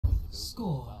goes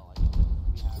Score. well. I know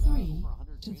we had 3 over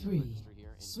 100 to trainers 3. register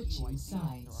here, and Switching PYC, they're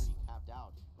sides. already capped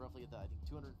out roughly at the, I think,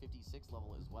 256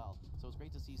 level as well. So it's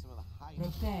great to see some of the highest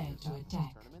Prepare trainers to at these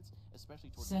attack. tournaments, especially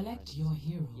towards the end Select of the your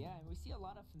season. hero. Yeah, and we see a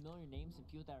lot of familiar names and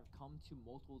people that have come to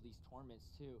multiple of these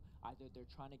tournaments too. Either they're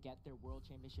trying to get their World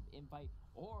Championship invite,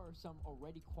 or some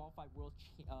already qualified World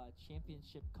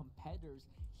Championship competitors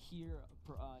here,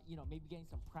 maybe getting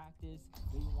some practice,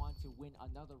 maybe want to win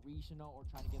another regional or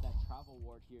trying to get that travel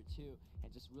award here too.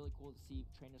 And just really cool to see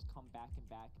trainers come back and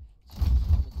back to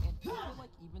tournaments. And I feel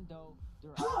like even though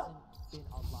there hasn't been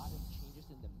a lot of changes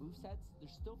in the movesets,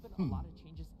 there's still been a lot of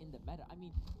changes in the meta. I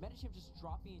mean, meta champ just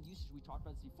dropping in usage, we talked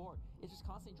about this before, it's just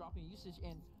constantly dropping in usage,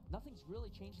 and nothing's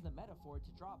really changed in the meta for it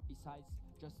to drop besides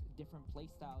just different play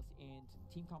styles and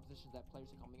team compositions that players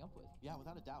are coming up with. Yeah,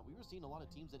 without a doubt. We were seeing a lot of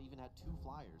teams that even had 2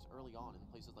 flyers early on in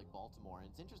places like Baltimore. And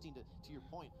it's interesting to your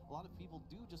point, a lot of people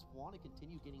do just want to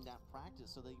continue getting that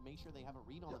practice so they make sure they have a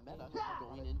read on the meta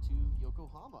going into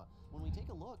Yokohama. When we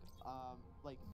take a look, like